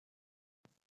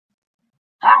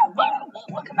Oh, well,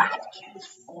 welcome back to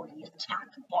 40 Attack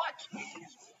Bot.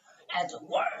 As a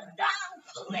word now,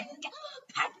 playing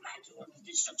Pac-Man with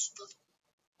the success.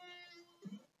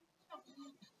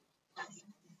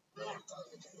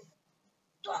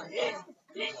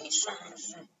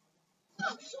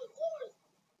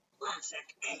 Classic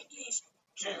 80s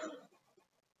too.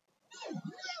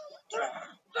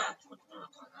 That's what we're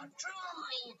gonna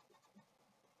try.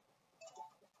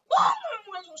 Oh,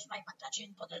 I lost my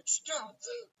touching, but it's still.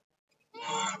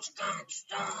 Let's get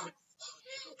started.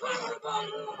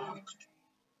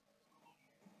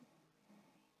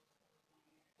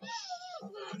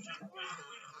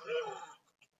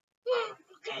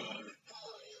 Okay,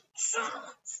 so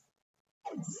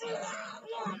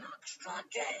one extra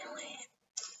daily.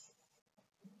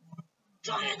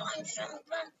 Giant line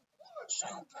something.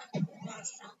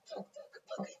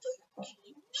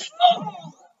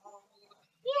 Small.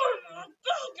 We're not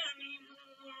big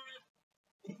anymore.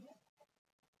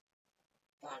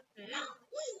 But now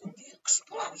the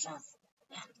explosive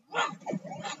and rapid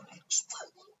and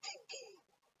exploding thinking.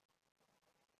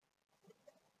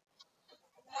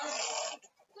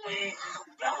 We have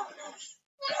bonus.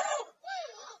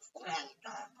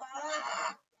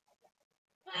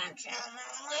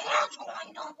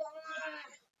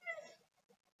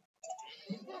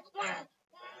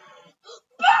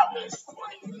 Bonus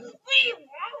point. We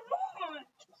want.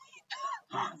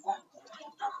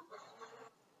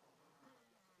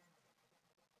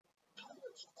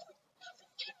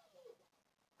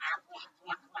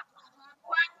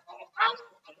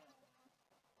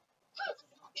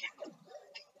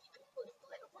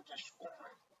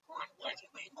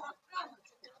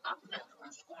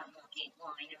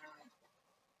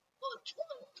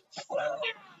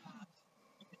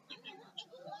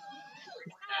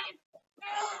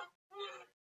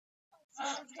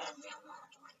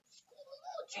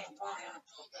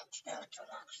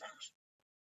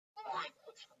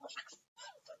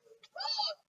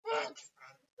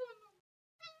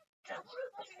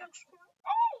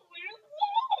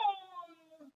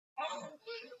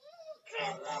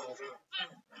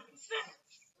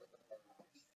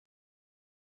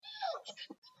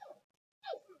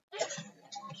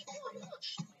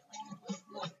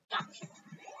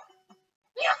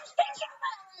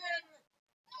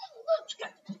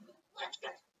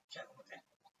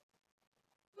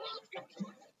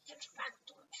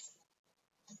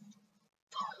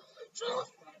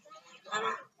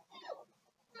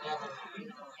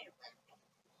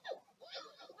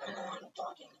 I'm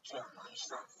talking to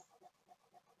myself.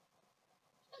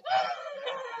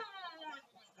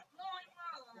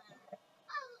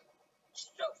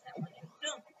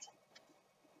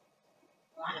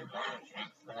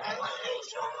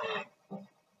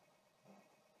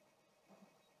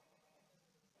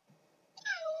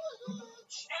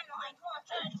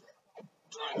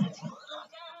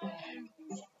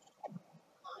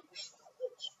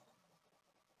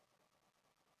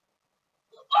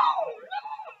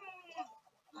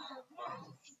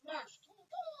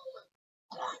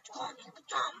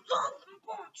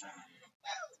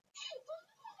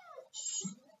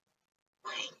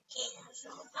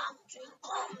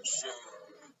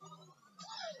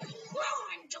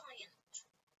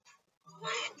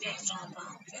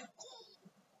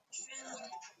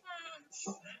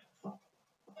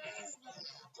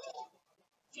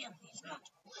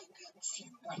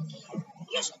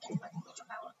 Yes, I can find much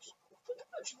about it.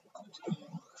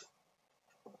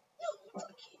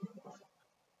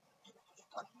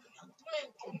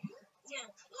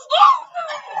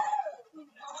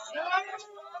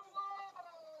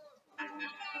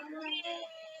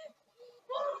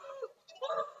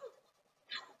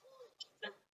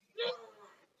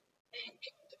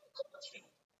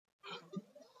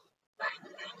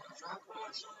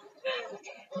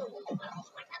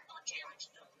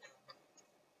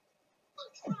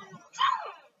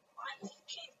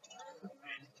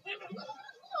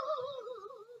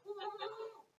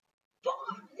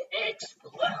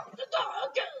 Explode the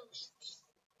dog ghosts.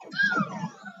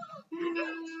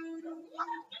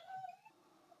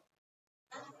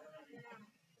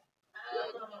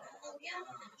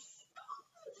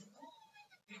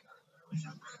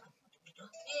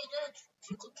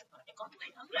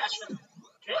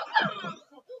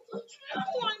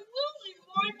 I'm losing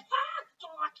my pack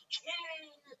dot chain.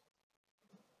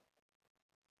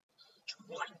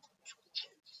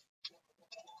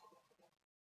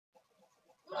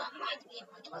 Well, I might be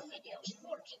able to do a video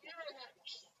 40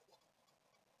 minutes.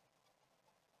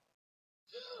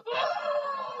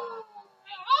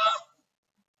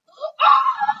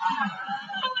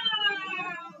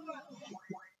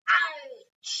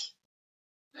 Ouch!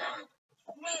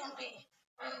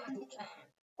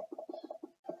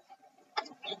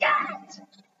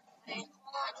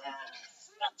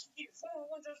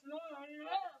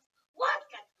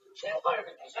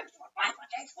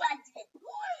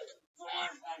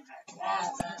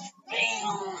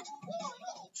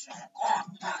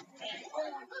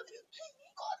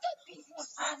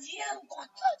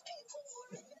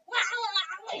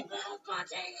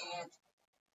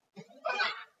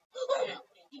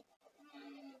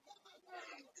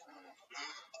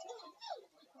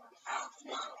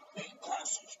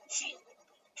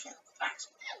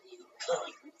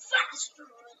 Faster!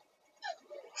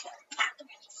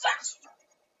 Pac-Man faster!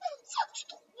 That's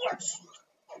the worst!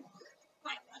 I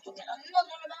want to get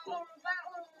another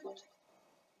round.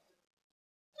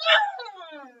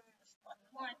 But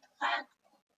my Pac,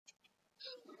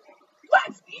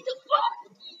 let's be the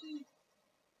party!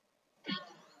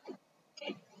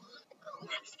 Okay,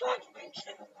 let's start with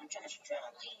just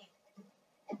jelly.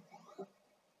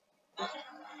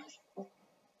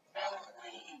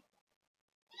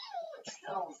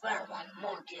 So fair, one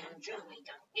monkey and jelly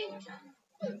got eaten. So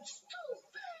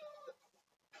fair!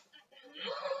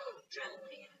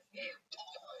 Jelly and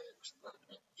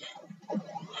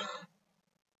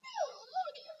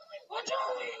what's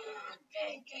all in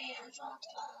JJ is all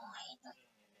fine.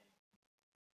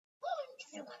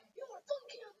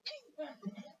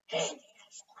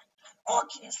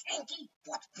 Orchid is stinky,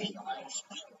 but people are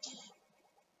stinky.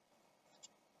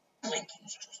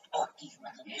 Blinking's just Orchid's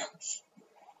with a nose.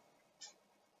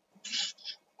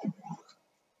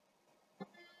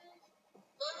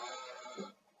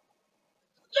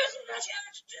 Listen, I have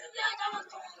to that other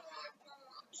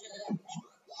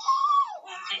I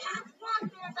have one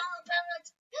without pellets.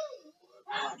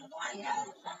 How do I know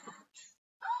that?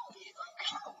 How do you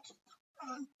count?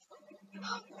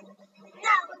 No.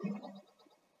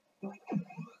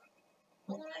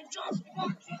 I just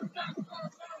want you back on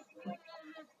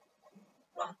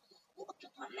well, look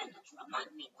at the minutes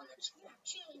remind me when it's 14.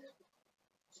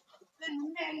 The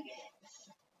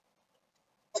negatives.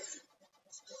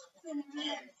 The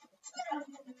negatives.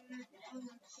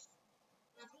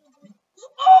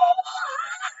 Oh!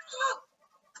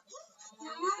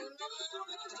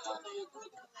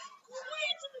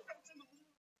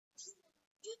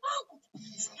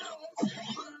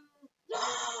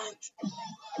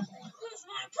 Because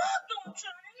my dog don't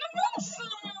turn in the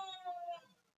motion.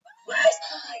 Where's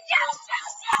yes,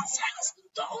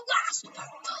 the last one.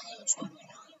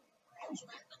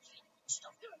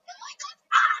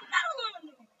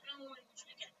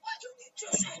 Why do you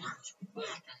just say that?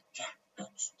 Wait!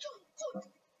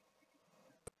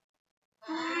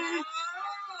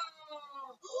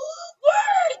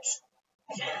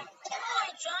 I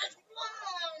just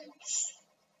once.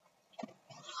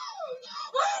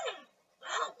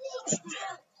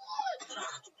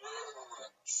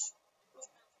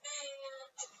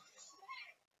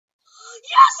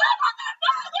 Yes, I got that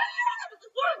ball!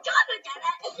 We're gonna get it!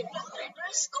 The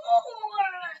bigger score!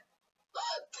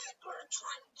 Bigger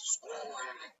time to score!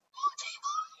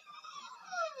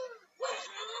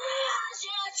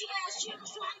 Yes,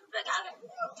 one bigger!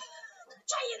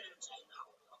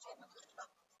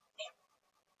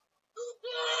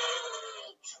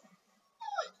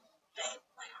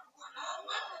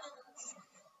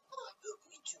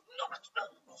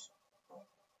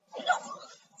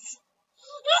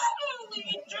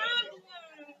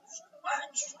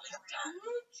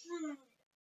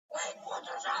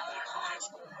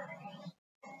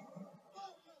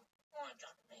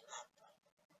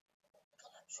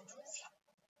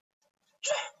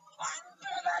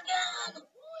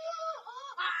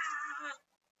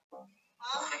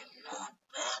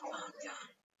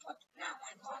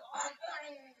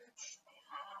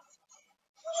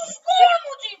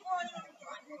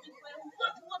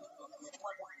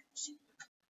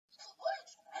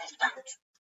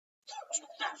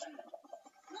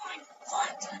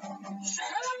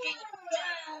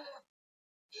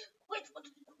 Wait, what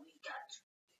did we get?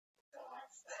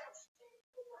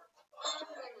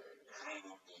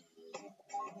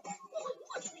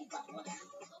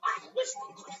 I wish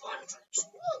we could find it.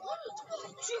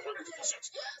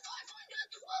 206, 512.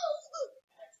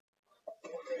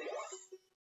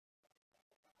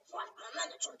 5 more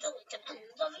minutes until we can end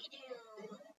the video.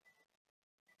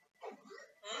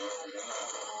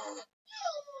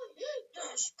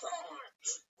 This part.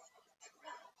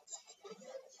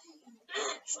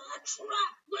 It's a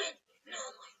trap with no.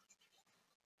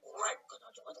 We're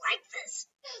gonna do it like this.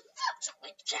 That's how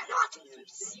it cannot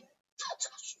lose. That's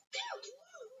how you can't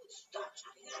lose. That's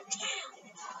how you can.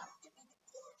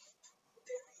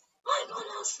 I'm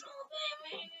gonna show them.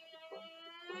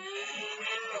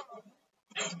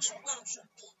 Explosion.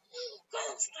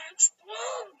 Ghost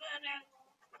exploded.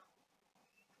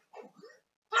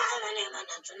 How many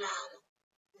minutes now?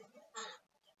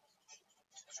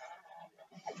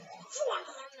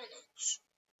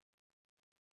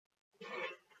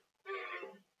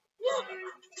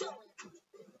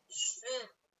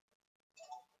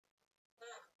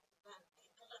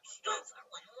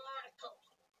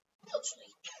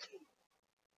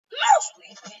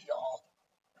 sweet video.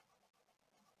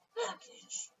 That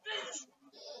is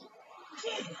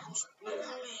can't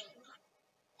morning.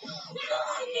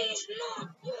 Mine is not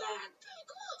black.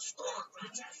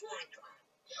 Scratches like that.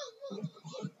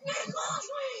 Because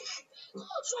we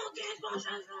so get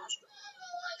possessions.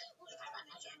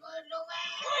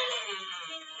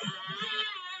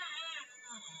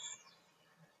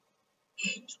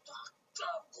 It's the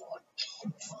good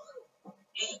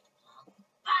it's the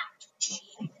bad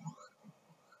cheap.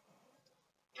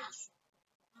 Yes.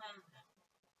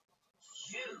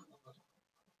 You.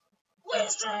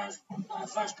 Wizards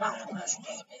of first part of the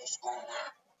state is gonna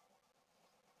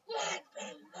let me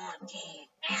monkey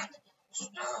and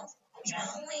stuff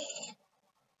jelly.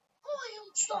 Oil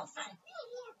stuff and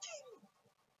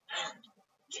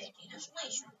taking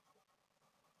laser.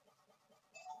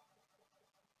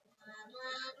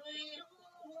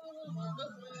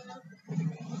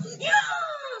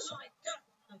 Yes, I got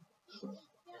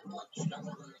what stuff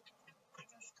on it.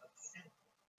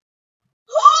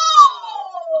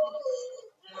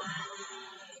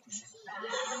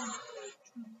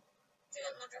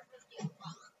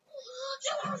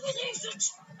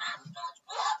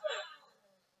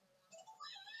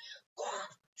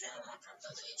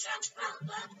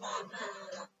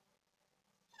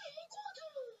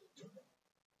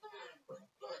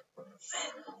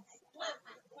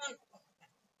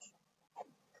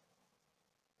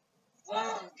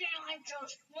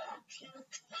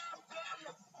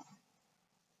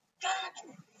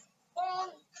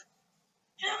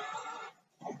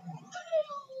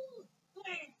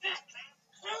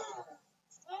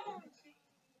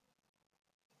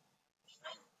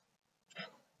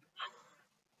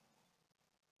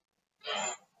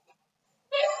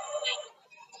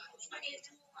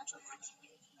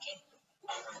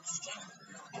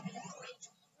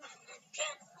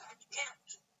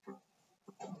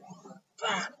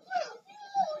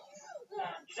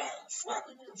 I just want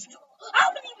to get on how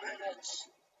many minutes?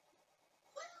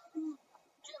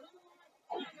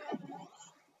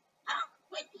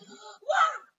 Wait,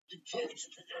 what? The kids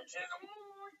to the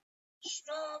moon.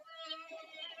 Stop.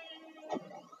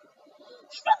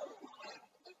 Stop.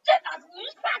 Did not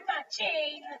lose back that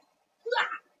chain. No,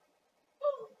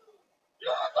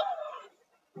 no.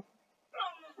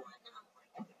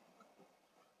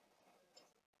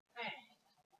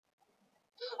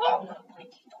 Oh, no, my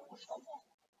teeth are so long.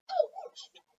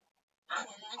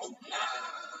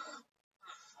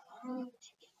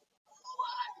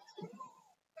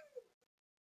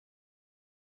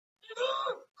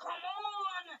 Come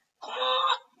on!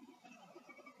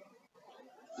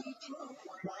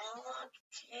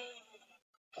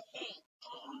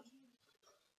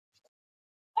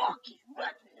 Okay,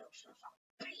 red nose is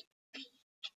a big beat.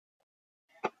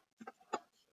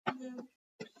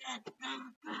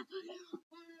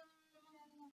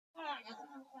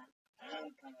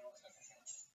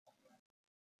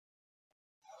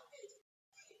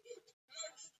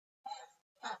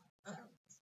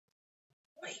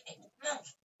 Wait,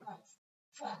 mouse,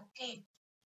 funky.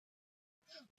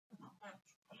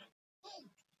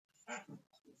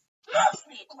 Mouse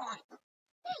me, climb.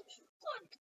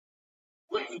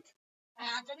 Wait,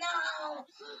 and now,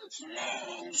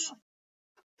 slaves.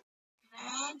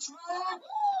 Thanks for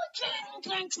watching.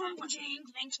 Thanks for watching.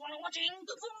 Thanks for watching.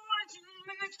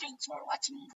 Thanks for watching.